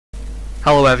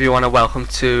Hello everyone and welcome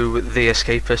to the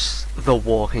Escapists, The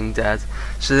Walking Dead.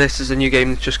 So this is a new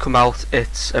game that's just come out.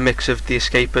 It's a mix of the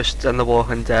Escapists and The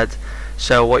Walking Dead.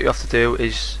 So what you have to do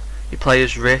is you play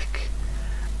as Rick.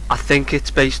 I think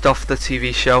it's based off the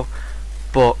TV show,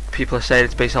 but people are saying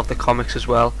it's based off the comics as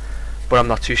well, but I'm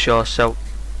not too sure, so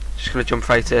just gonna jump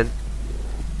right in.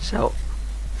 So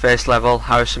first level,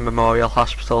 Harrison Memorial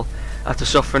Hospital. After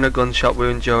suffering a gunshot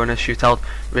wound during a shootout,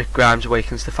 Rick Grimes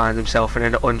awakens to find himself in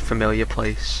an unfamiliar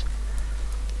place.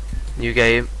 New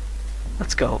game.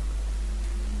 Let's go.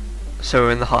 So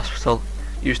we're in the hospital.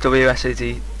 Use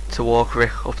WSAD to walk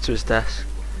Rick up to his desk.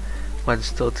 When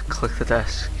stood, click the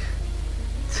desk.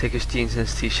 Take his jeans and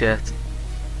his t-shirt.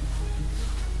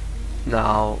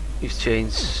 Now he's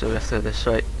changed, so we have to go this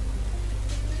way.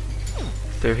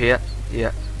 Through here?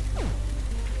 Yeah.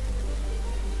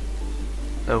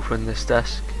 Open this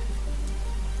desk.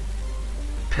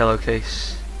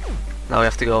 Pillowcase. Now we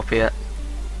have to go up here.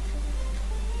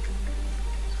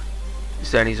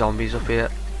 Is there any zombies up here?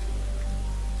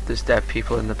 There's dead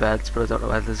people in the beds, but I don't know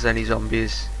whether there's any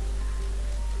zombies.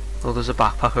 Oh, there's a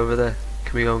backpack over there.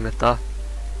 Can we go and get that?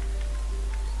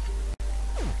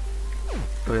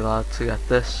 Are we allowed to get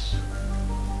this?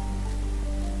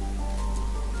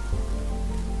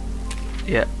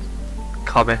 Yeah.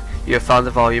 Comic. You have found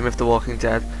the volume of The Walking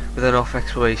Dead. With enough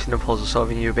exploration and puzzle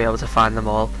solving, you will be able to find them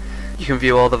all. You can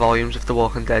view all the volumes of The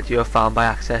Walking Dead you have found by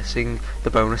accessing the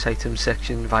bonus items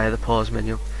section via the pause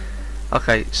menu.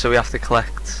 Okay, so we have to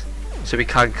collect, so we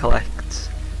can collect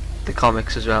the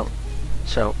comics as well.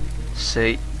 So,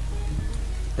 C,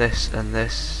 this and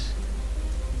this.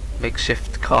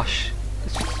 Makeshift kosh.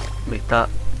 Let's make that.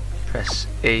 Press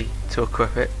E to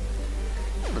equip it.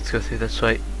 Let's go through this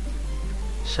way.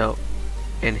 So,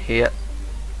 in here.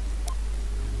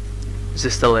 Is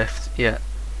this the lift? Yeah.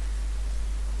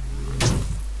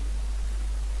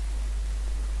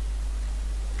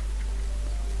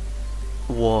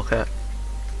 Walker.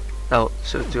 Oh,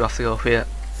 so do I have to go up here?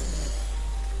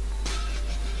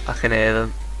 I can hear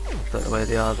them. Don't know where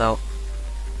they are though.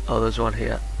 Oh, there's one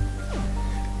here.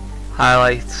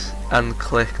 Highlight and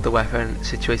click the weapon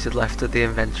situated left of the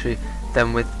inventory.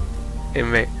 Then when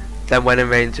in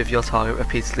range of your target,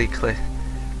 repeatedly click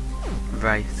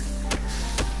right.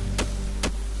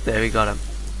 There, we got him.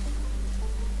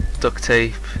 Duct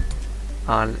tape.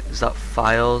 And is that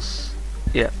files?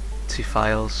 Yeah, 2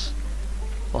 files.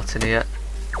 What's in here?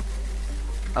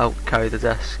 Oh, carry the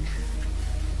desk.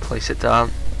 Place it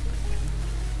down.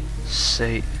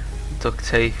 C. Duct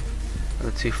tape.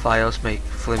 And the 2 files make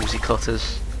flimsy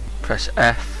cutters. Press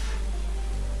F.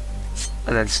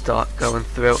 And then start going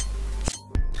through.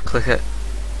 Click it.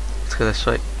 Let's go this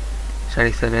way. Is there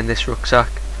anything in this rucksack?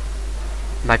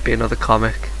 Might be another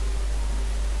comic.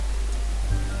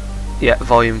 Yeah,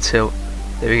 volume 2.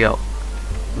 There we go.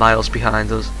 Miles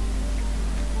behind us.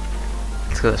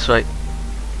 Let's go this way.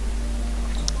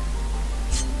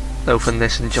 Open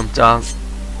this and jump down.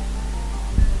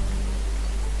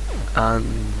 And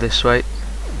this way.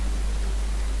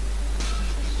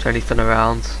 Is there anything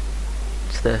around?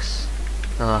 What's this?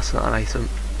 No, that's not an item.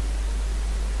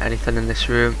 Anything in this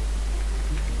room?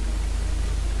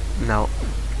 No.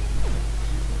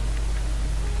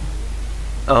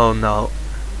 Oh no.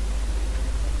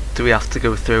 Do we have to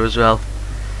go through as well?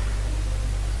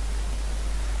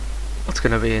 What's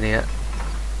gonna be in here?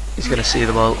 He's gonna see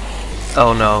them all.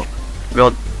 Oh no.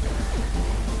 Run.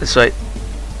 This way.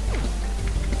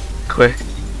 Quick.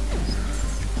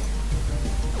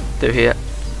 Through here.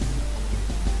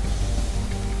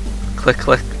 Click,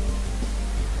 click.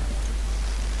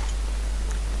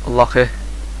 Unlock it.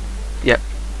 Yep.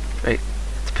 Right.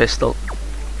 It's a pistol.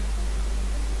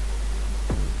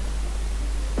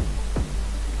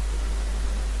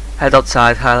 Head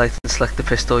outside, highlight and select the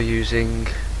pistol using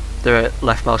the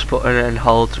left mouse button and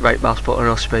hold right mouse button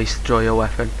or space to draw your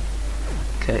weapon.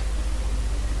 Okay.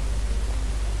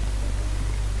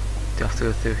 Do you have to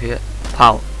go through here?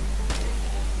 Pow.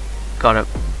 Got him.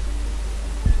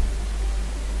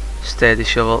 Steady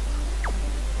shovel.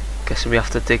 Guessing we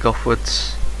have to dig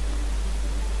upwards.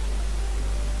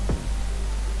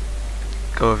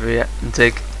 Go over here and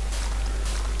dig.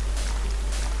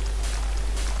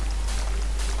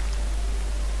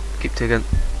 Keep digging.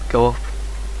 Go up.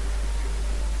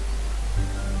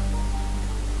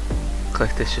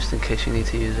 Click this just in case you need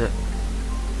to use it.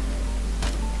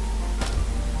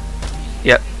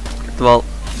 Yep. Get them all.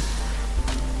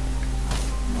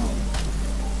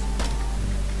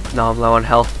 Now I'm low on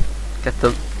health. Get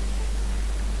them.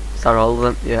 Is that all of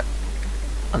them? Yeah.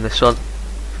 And this one.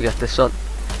 Forget this one.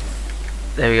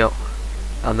 There we go.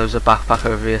 And there's a backpack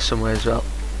over here somewhere as well.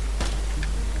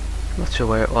 I'm not sure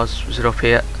where it was. Was it up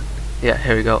here? Yeah,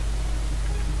 here we go.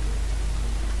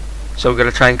 So we're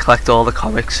going to try and collect all the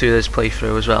comics through this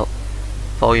playthrough as well.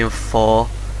 Volume 4.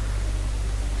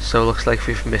 So it looks like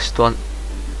we've missed one.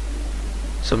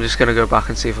 So I'm just going to go back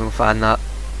and see if I can find that.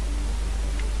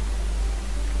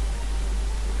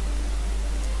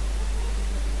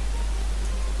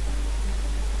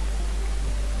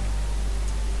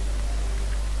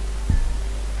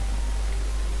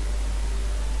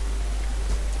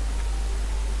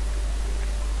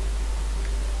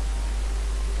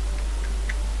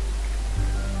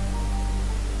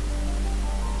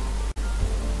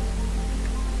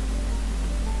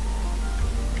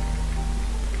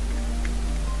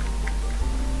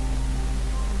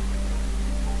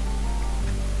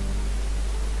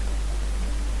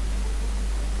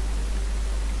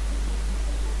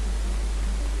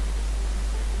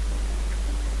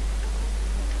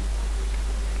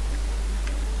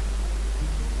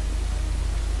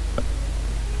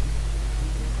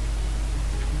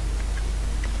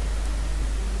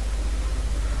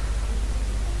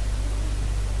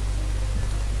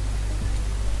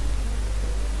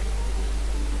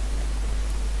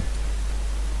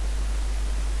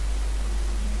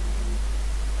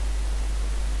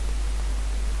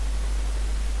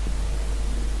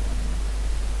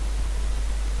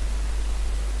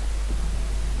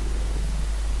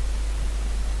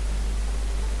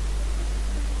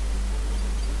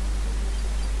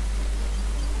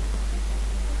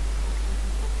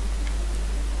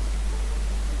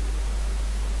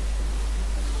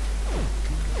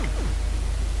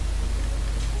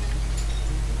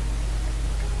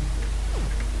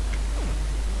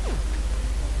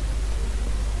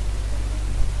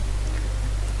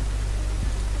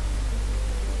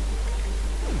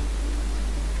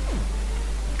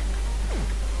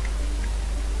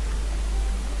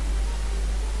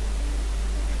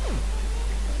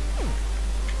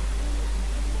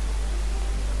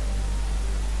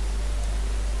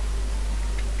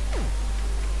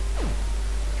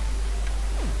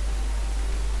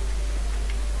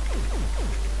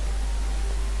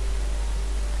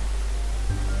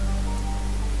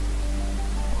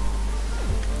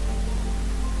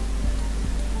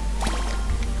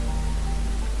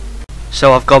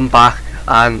 So I've gone back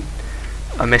and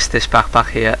I missed this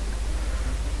backpack here,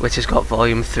 which has got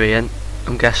volume 3 in,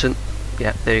 I'm guessing.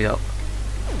 Yeah, there you go.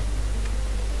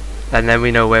 And then we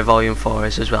know where volume 4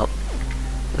 is as well.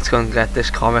 Let's go and get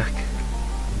this comic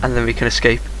and then we can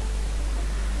escape.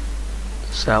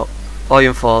 So,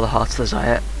 volume 4, The Heart's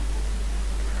Desire.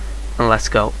 And let's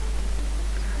go.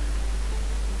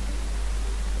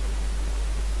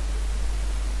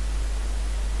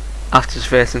 After his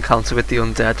first encounter with the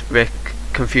undead, Rick,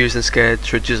 confused and scared,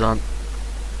 trudges on.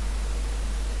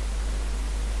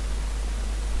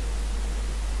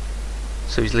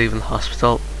 So he's leaving the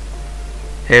hospital.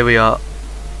 Here we are.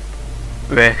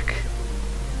 Rick.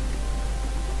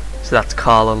 So that's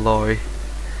Carl and Laurie.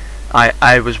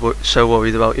 I was so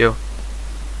worried about you.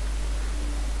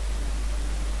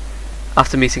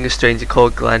 After meeting a stranger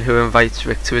called Glenn who invites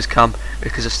Rick to his camp,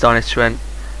 Rick is astonished when,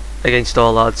 against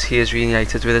all odds, he is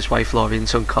reunited with his wife Laurie and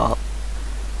son Carl.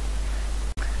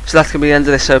 So that's going to be the end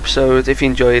of this episode. If you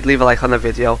enjoyed, leave a like on the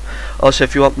video. Also,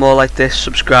 if you want more like this,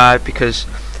 subscribe, because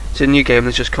it's a new game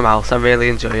that's just come out. I'm really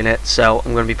enjoying it, so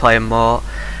I'm going to be playing more.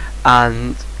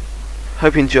 And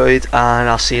hope you enjoyed, and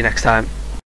I'll see you next time.